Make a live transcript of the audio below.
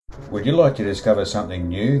Would you like to discover something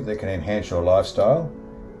new that can enhance your lifestyle?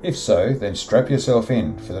 If so, then strap yourself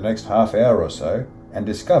in for the next half hour or so and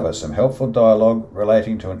discover some helpful dialogue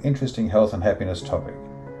relating to an interesting health and happiness topic.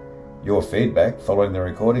 Your feedback following the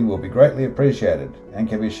recording will be greatly appreciated and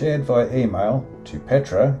can be shared via email to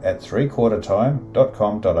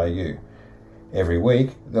petra@threequartertime.com.au. Every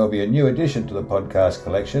week, there will be a new addition to the podcast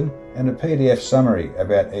collection, and a PDF summary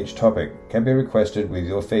about each topic can be requested with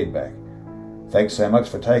your feedback. Thanks so much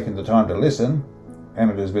for taking the time to listen, and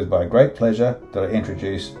it is with my great pleasure that I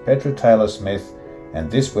introduce Petra Taylor-Smith and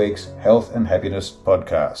this week's Health and Happiness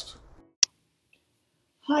podcast.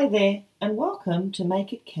 Hi there, and welcome to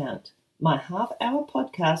Make It Count, my half-hour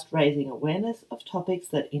podcast raising awareness of topics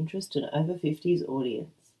that interest an over-50s audience.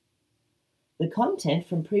 The content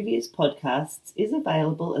from previous podcasts is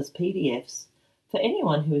available as PDFs for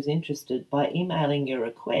anyone who is interested by emailing your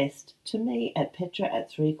request to me at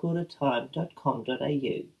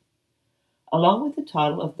petra@threequartertime.com.au, along with the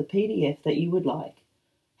title of the PDF that you would like: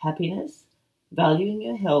 Happiness, Valuing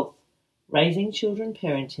Your Health, Raising Children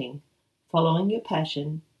Parenting, Following Your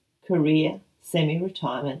Passion, Career,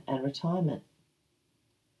 Semi-Retirement and Retirement.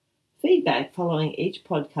 Feedback following each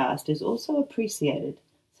podcast is also appreciated,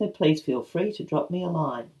 so please feel free to drop me a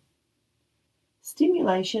line.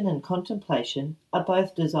 Stimulation and contemplation are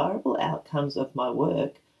both desirable outcomes of my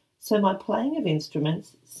work, so my playing of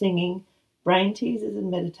instruments, singing, brain teasers and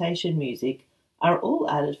meditation music are all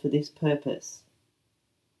added for this purpose.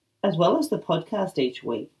 As well as the podcast each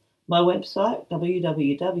week, my website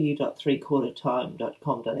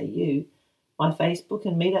www.threequartertime.com.au, my Facebook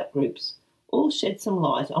and meetup groups all shed some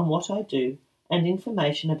light on what I do and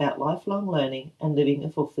information about lifelong learning and living a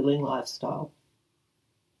fulfilling lifestyle.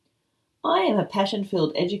 I am a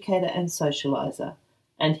passion-filled educator and socializer,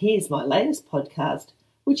 and here's my latest podcast,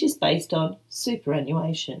 which is based on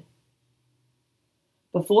superannuation.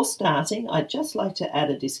 Before starting, I'd just like to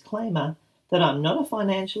add a disclaimer that I'm not a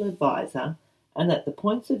financial advisor and that the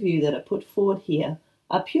points of view that are put forward here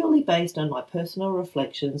are purely based on my personal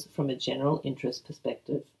reflections from a general interest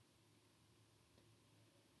perspective.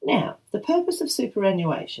 Now, the purpose of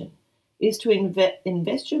superannuation is to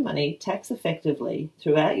invest your money tax effectively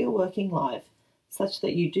throughout your working life such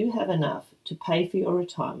that you do have enough to pay for your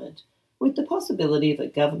retirement, with the possibility of a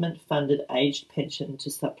government-funded aged pension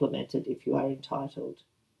to supplement it if you are entitled.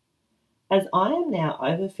 As I am now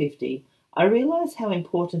over 50, I realise how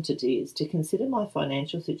important it is to consider my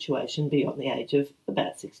financial situation beyond the age of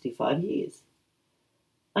about 65 years.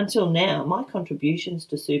 Until now, my contributions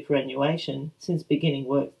to superannuation since beginning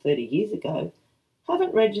work 30 years ago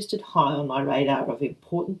haven't registered high on my radar of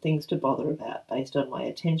important things to bother about based on my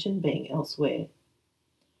attention being elsewhere.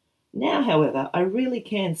 Now, however, I really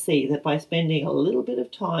can see that by spending a little bit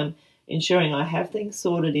of time ensuring I have things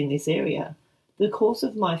sorted in this area, the course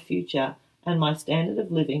of my future and my standard of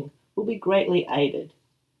living will be greatly aided.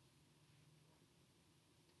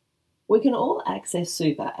 We can all access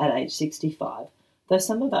super at age 65, though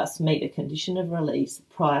some of us meet a condition of release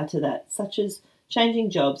prior to that, such as changing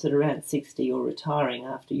jobs at around 60 or retiring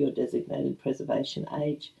after your designated preservation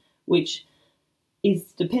age, which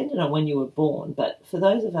is dependent on when you were born, but for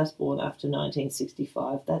those of us born after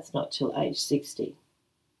 1965, that's not till age 60.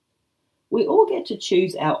 We all get to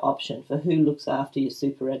choose our option for who looks after your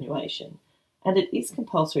superannuation, and it is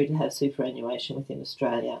compulsory to have superannuation within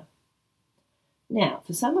Australia. Now,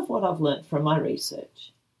 for some of what I've learnt from my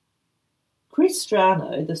research. Chris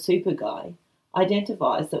Strano, the super guy,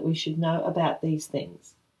 identifies that we should know about these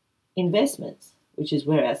things: investments, which is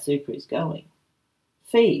where our super is going;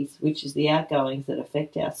 fees, which is the outgoings that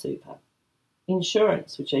affect our super;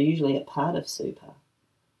 insurance, which are usually a part of super;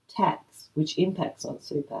 tax, which impacts on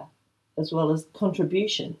super; as well as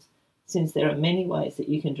contributions, since there are many ways that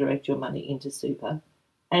you can direct your money into super;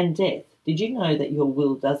 and death. Did you know that your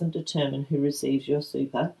will doesn't determine who receives your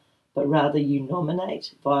super, but rather you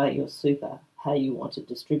nominate via your super how you want it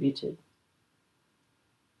distributed?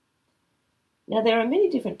 Now, there are many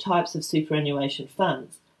different types of superannuation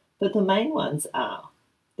funds, but the main ones are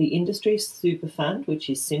the industry super fund, which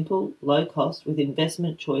is simple, low cost, with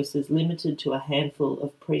investment choices limited to a handful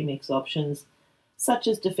of premix options, such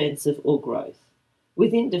as defensive or growth.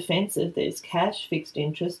 Within defensive, there's cash, fixed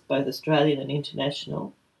interest, both Australian and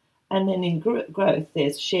international, and then in growth,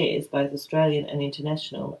 there's shares, both Australian and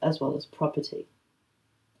international, as well as property.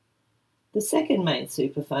 The second main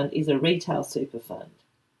super fund is a retail super fund.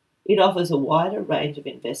 It offers a wider range of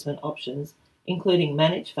investment options, including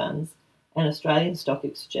managed funds and Australian Stock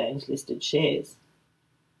Exchange listed shares.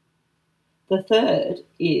 The third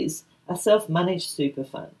is a self-managed super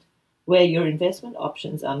fund, where your investment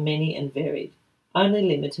options are many and varied, only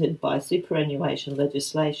limited by superannuation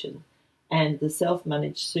legislation and the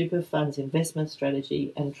self-managed super funds investment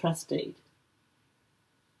strategy and trust deed.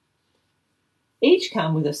 Each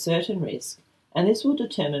come with a certain risk, and this will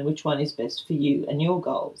determine which one is best for you and your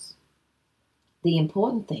goals. The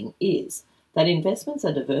important thing is that investments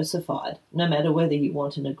are diversified, no matter whether you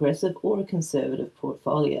want an aggressive or a conservative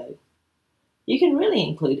portfolio. You can really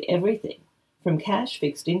include everything, from cash,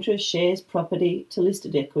 fixed interest, shares, property, to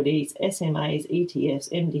listed equities, SMAs,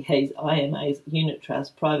 ETFs, MDAs, IMAs, unit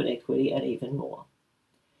trusts, private equity, and even more.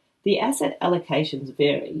 The asset allocations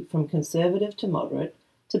vary from conservative to moderate,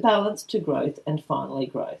 to balanced to growth, and finally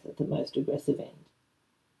growth at the most aggressive end.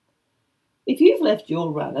 If you've left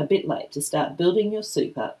your run a bit late to start building your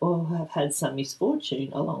super or have had some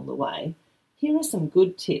misfortune along the way, here are some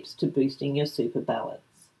good tips to boosting your super balance.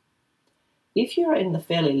 If you're in the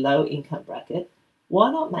fairly low income bracket,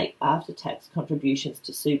 why not make after-tax contributions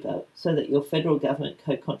to super so that your federal government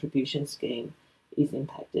co-contribution scheme is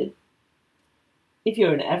impacted? If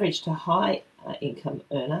you're an average to high income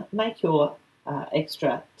earner, make your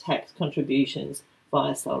extra tax contributions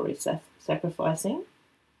via salary sacrificing,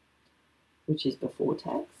 which is before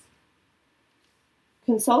tax.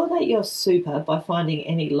 Consolidate your super by finding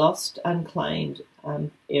any lost, unclaimed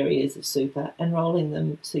areas of super and rolling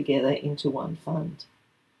them together into one fund.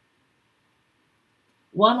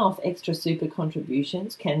 One-off extra super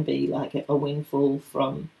contributions can be like a windfall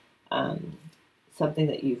from something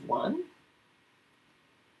that you've won.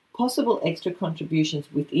 Possible extra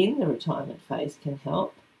contributions within the retirement phase can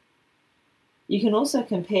help. You can also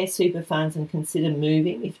compare super funds and consider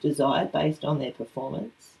moving if desired based on their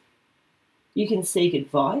performance. You can seek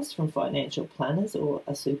advice from financial planners or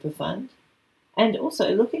a super fund. And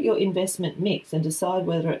also look at your investment mix and decide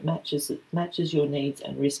whether it matches your needs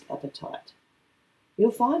and risk appetite.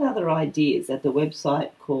 You'll find other ideas at the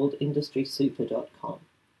website called industrysuper.com.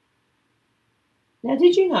 Now,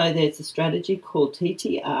 did you know there's a strategy called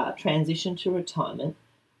TTR, Transition to Retirement,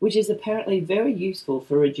 which is apparently very useful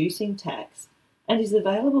for reducing tax and is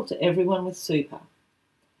available to everyone with super?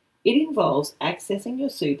 It involves accessing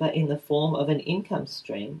your super in the form of an income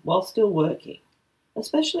stream while still working,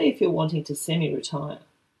 especially if you're wanting to semi-retire.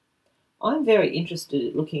 I'm very interested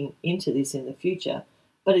in looking into this in the future,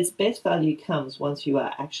 but its best value comes once you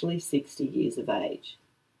are actually 60 years of age.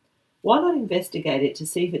 Why not investigate it to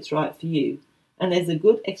see if it's right for you? And there's a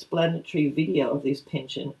good explanatory video of this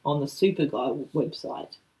pension on the Super Guide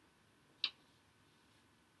website.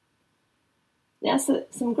 Now,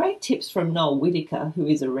 some great tips from Noel Whittaker, who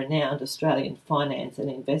is a renowned Australian finance and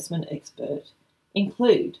investment expert,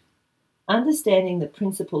 include understanding the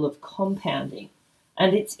principle of compounding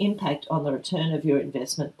and its impact on the return of your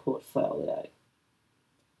investment portfolio.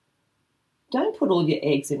 Don't put all your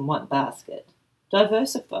eggs in one basket.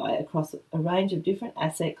 Diversify across a range of different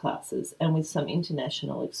asset classes and with some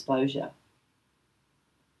international exposure.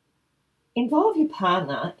 Involve your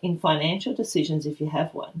partner in financial decisions if you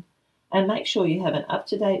have one, and make sure you have an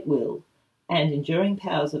up-to-date will and enduring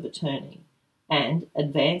powers of attorney and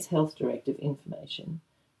advance health directive information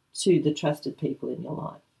to the trusted people in your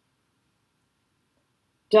life.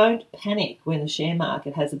 Don't panic when the share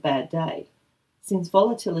market has a bad day, since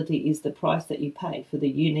volatility is the price that you pay for the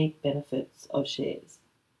unique benefits of shares.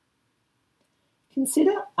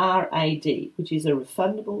 Consider RAD, which is a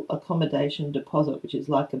refundable accommodation deposit, which is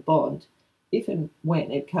like a bond if and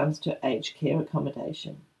when it comes to aged care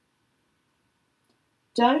accommodation.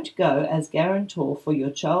 Don't go as guarantor for your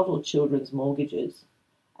child or children's mortgages,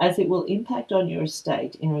 as it will impact on your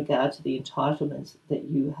estate in regard to the entitlements that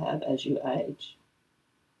you have as you age.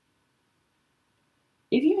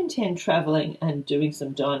 If you intend travelling and doing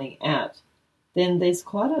some dining out, then there's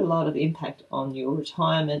quite a lot of impact on your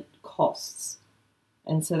retirement costs,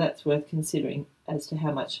 and so that's worth considering as to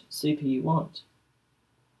how much super you want.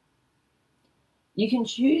 You can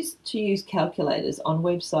choose to use calculators on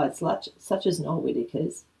websites such as Noel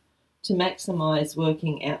Whittaker's to maximise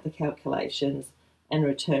working out the calculations and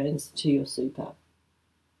returns to your super.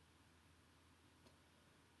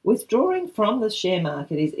 Withdrawing from the share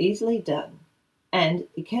market is easily done, and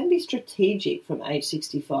it can be strategic from age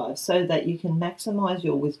 65 so that you can maximise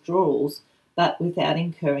your withdrawals but without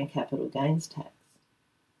incurring capital gains tax.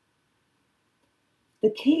 The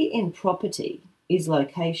key in property is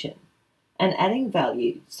location and adding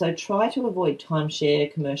value, so try to avoid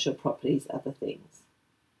timeshare, commercial properties, other things.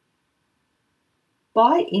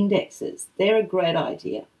 Buy indexes, they're a great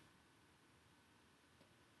idea.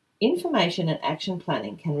 Information and action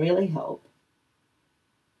planning can really help.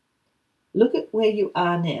 Look at where you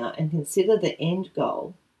are now and consider the end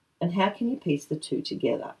goal and how can you piece the two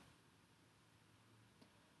together.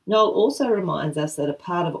 Noel also reminds us that a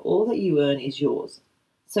part of all that you earn is yours,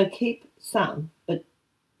 so keep some, but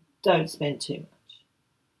don't spend too much.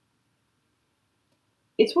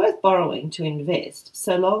 It's worth borrowing to invest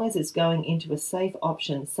so long as it's going into a safe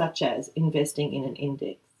option such as investing in an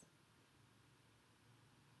index.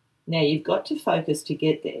 Now you've got to focus to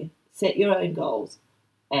get there, set your own goals,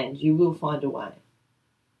 and you will find a way.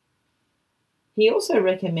 He also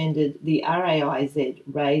recommended the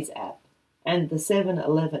RAIZ app and the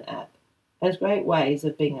 7-Eleven app as great ways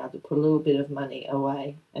of being able to put a little bit of money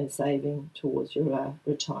away and saving towards your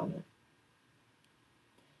retirement.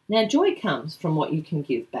 Now, joy comes from what you can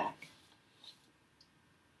give back.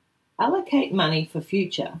 Allocate money for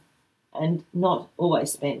future and not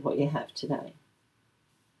always spend what you have today.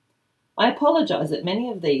 I apologise that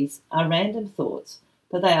many of these are random thoughts,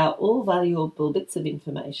 but they are all valuable bits of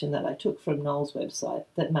information that I took from Noel's website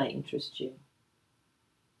that may interest you.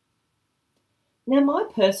 Now, my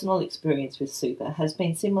personal experience with super has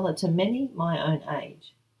been similar to many my own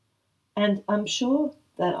age, and I'm sure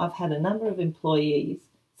that I've had a number of employers,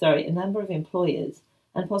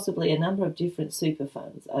 and possibly a number of different super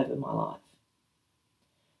funds over my life.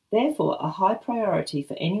 Therefore, a high priority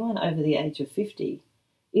for anyone over the age of 50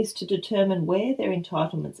 is to determine where their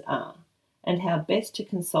entitlements are and how best to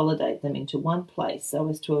consolidate them into one place so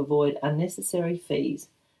as to avoid unnecessary fees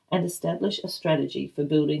and establish a strategy for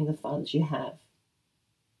building the funds you have.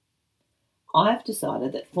 I've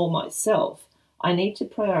decided that for myself, I need to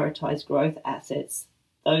prioritise growth assets,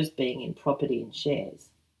 those being in property and shares.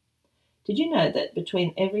 Did you know that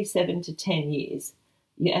between every 7 to 10 years,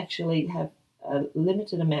 you actually have a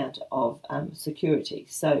limited amount of security?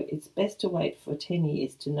 So it's best to wait for 10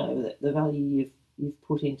 years to know that the value you've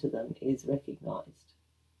put into them is recognised.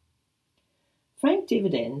 Franked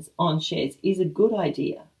dividends on shares is a good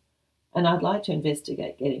idea, and I'd like to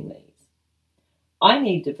investigate getting these. I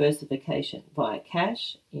need diversification via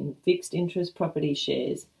cash, in fixed interest property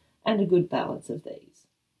shares, and a good balance of these.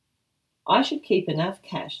 I should keep enough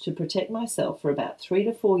cash to protect myself for about 3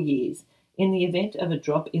 to 4 years in the event of a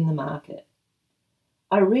drop in the market.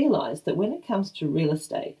 I realise that when it comes to real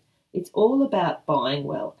estate, it's all about buying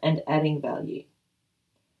well and adding value.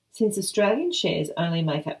 Since Australian shares only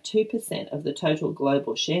make up 2% of the total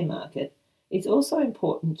global share market, it's also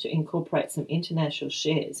important to incorporate some international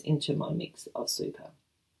shares into my mix of super.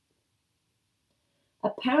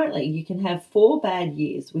 Apparently, you can have 4 bad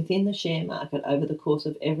years within the share market over the course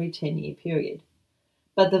of every 10-year period,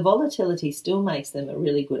 but the volatility still makes them a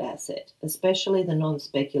really good asset, especially the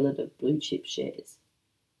non-speculative blue chip shares.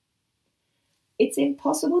 It's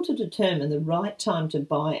impossible to determine the right time to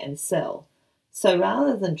buy and sell, so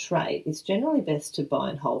rather than trade, it's generally best to buy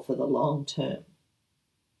and hold for the long term.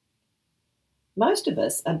 Most of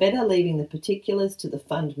us are better leaving the particulars to the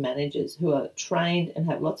fund managers who are trained and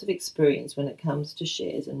have lots of experience when it comes to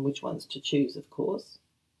shares and which ones to choose, of course.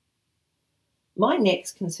 My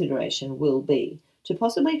next consideration will be to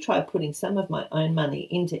possibly try putting some of my own money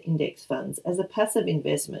into index funds as a passive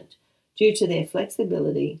investment due to their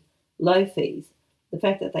flexibility, low fees, the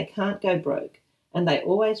fact that they can't go broke, and they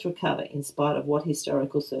always recover in spite of what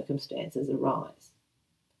historical circumstances arise.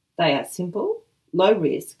 They are simple, low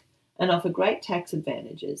risk, and offer great tax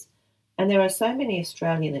advantages, and there are so many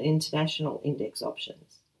Australian and international index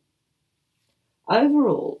options.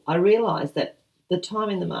 Overall, I realise that the time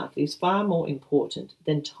in the market is far more important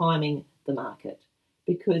than timing the market,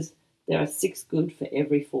 because there are 6 good for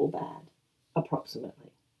every 4 bad, approximately.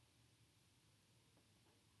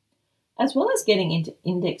 As well as getting into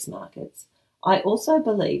index markets, I also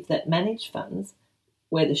believe that managed funds,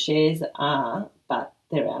 where the shares are, but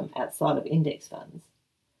they're outside of index funds,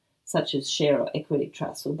 such as share or equity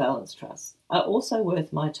trusts or balance trusts, are also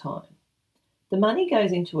worth my time. The money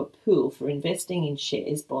goes into a pool for investing in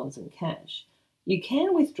shares, bonds and cash. You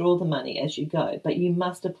can withdraw the money as you go, but you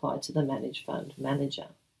must apply to the managed fund manager.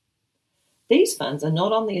 These funds are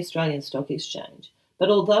not on the Australian Stock Exchange, but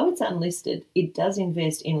although it's unlisted, it does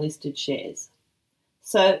invest in listed shares.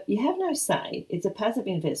 So you have no say, it's a passive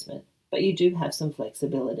investment, but you do have some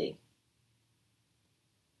flexibility.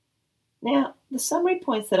 Now, the summary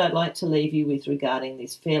points that I'd like to leave you with regarding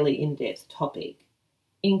this fairly in-depth topic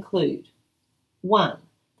include 1.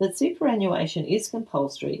 That superannuation is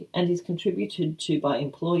compulsory and is contributed to by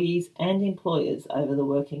employees and employers over the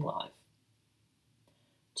working life.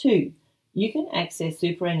 2. You can access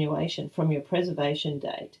superannuation from your preservation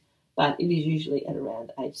date, but it is usually at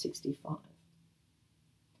around age 65.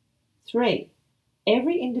 3.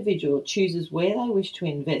 Every individual chooses where they wish to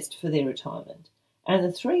invest for their retirement, and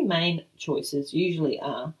the 3 main choices usually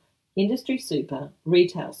are industry super,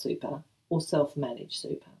 retail super, or self-managed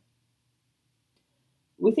super.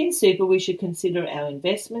 Within super, we should consider our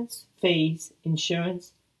investments, fees,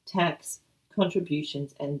 insurance, tax,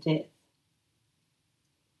 contributions and death.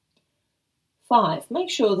 5.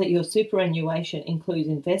 Make sure that your superannuation includes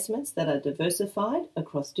investments that are diversified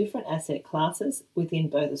across different asset classes within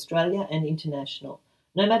both Australia and international,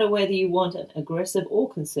 no matter whether you want an aggressive or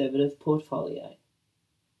conservative portfolio.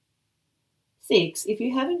 6. If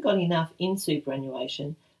you haven't got enough in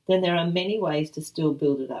superannuation, then there are many ways to still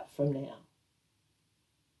build it up from now.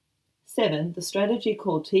 7. The strategy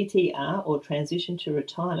called TTR, or Transition to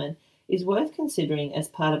Retirement, is worth considering as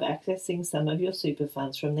part of accessing some of your super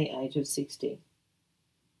funds from the age of 60.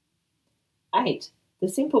 8. The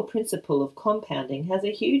simple principle of compounding has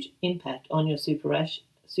a huge impact on your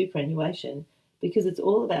superannuation because it's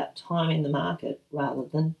all about timing the market rather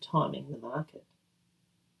than timing the market.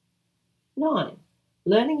 9.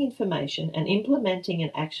 Learning information and implementing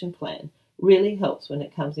an action plan really helps when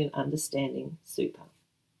it comes in understanding super.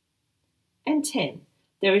 And 10.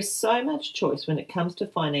 There is so much choice when it comes to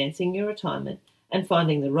financing your retirement and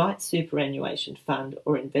finding the right superannuation fund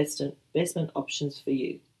or investment options for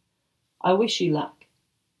you. I wish you luck.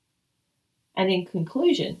 And in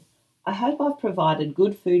conclusion, I hope I've provided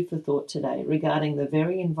good food for thought today regarding the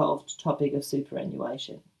very involved topic of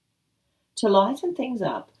superannuation. To lighten things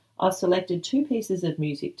up, I've selected 2 pieces of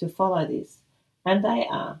music to follow this, and they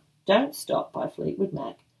are Don't Stop by Fleetwood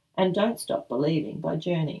Mac and Don't Stop Believing by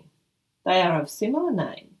Journey. They are of similar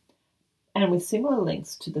name and with similar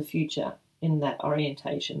links to the future in that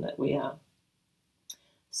orientation that we are.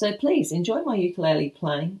 So please enjoy my ukulele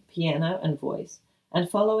playing, piano and voice, and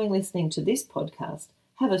following listening to this podcast,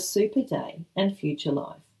 have a super day and future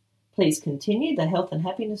life. Please continue the health and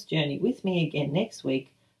happiness journey with me again next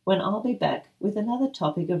week when I'll be back with another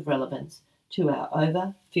topic of relevance to our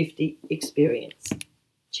over 50 experience.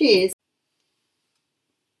 Cheers!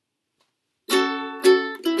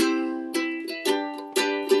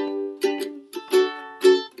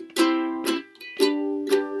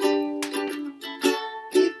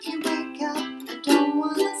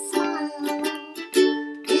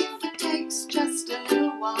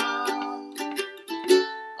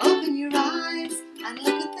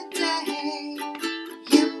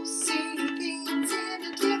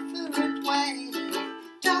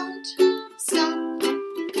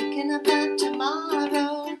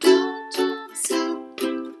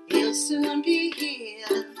 Soon be here.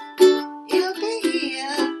 It'll be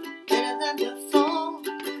here, better than before.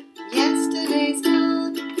 Yesterday's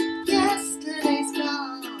gone. Yesterday's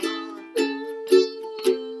gone.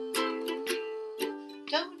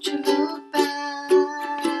 Don't you look back.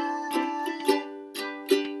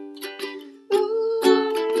 Ooh.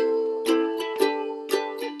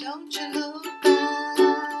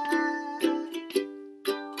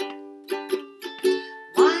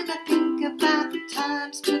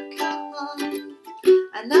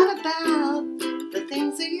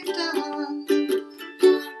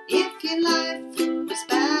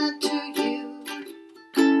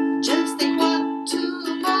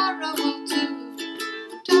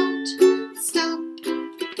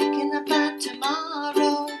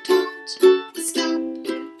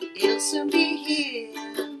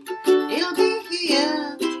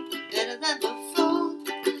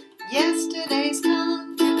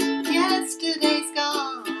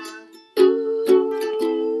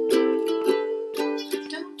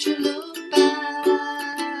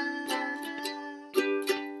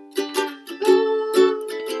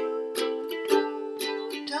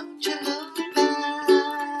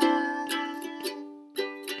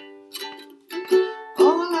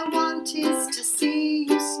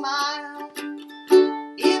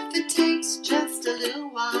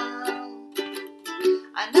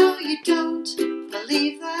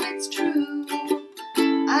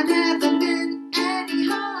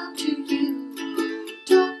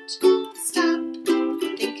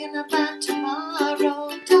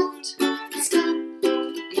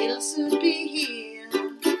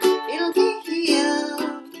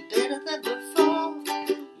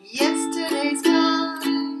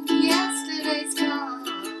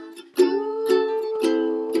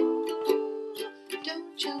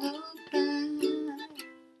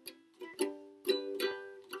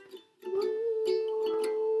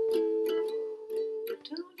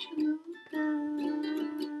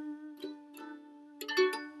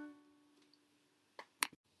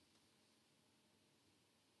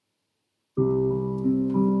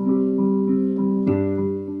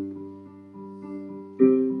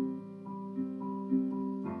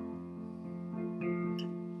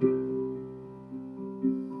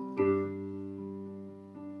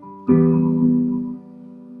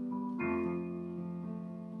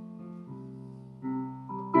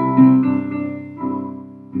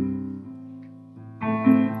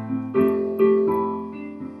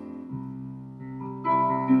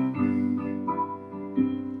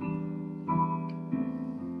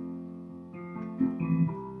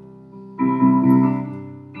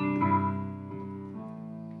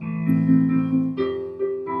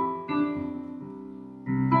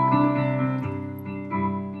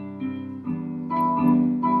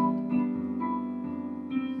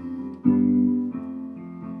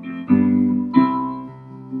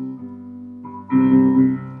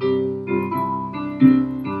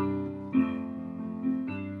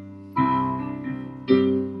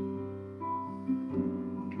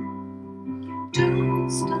 Don't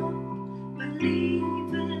stop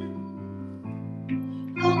believing.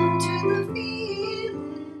 Hold on to the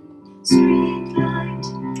feeling. Streetlight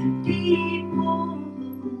people.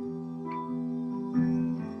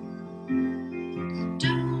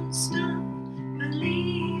 Don't stop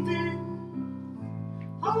believing.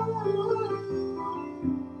 Oh,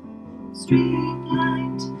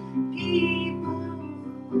 streetlight people.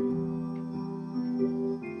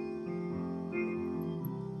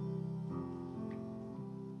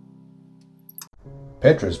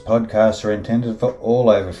 Petra's podcasts are intended for all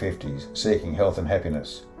over 50s seeking health and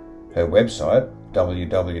happiness. Her website,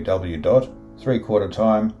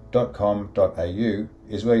 www.threequartertime.com.au,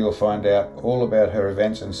 is where you'll find out all about her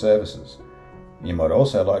events and services. You might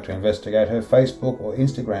also like to investigate her Facebook or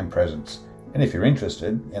Instagram presence, and if you're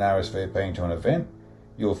interested in RSVPing to an event,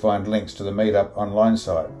 you'll find links to the Meetup online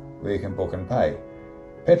site where you can book and pay.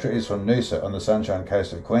 Petra is from Noosa on the Sunshine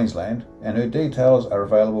Coast of Queensland, and her details are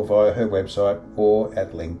available via her website or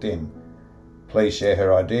at LinkedIn. Please share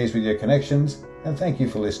her ideas with your connections, and thank you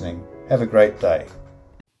for listening. Have a great day.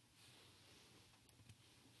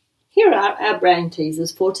 Here are our brain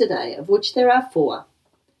teasers for today, of which there are 4.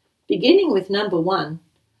 Beginning with number 1,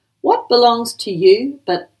 what belongs to you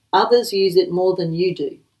but others use it more than you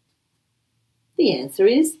do? The answer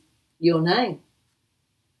is your name.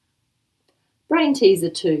 Brain teaser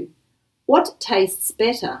 2, what tastes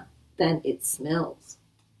better than it smells?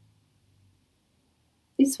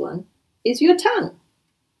 This one is your tongue.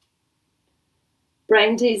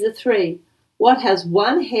 Brain teaser 3, what has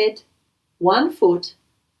 1 head, 1 foot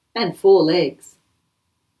and 4 legs?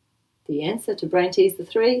 The answer to brain teaser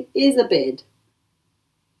 3 is a bed.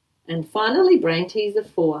 And finally, brain teaser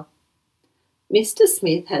 4. Mr.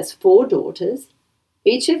 Smith has 4 daughters.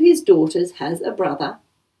 Each of his daughters has a brother.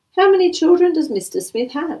 How many children does Mr.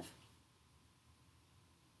 Smith have?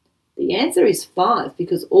 The answer is 5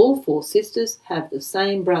 because all 4 sisters have the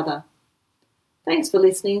same brother. Thanks for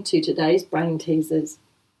listening to today's brain teasers.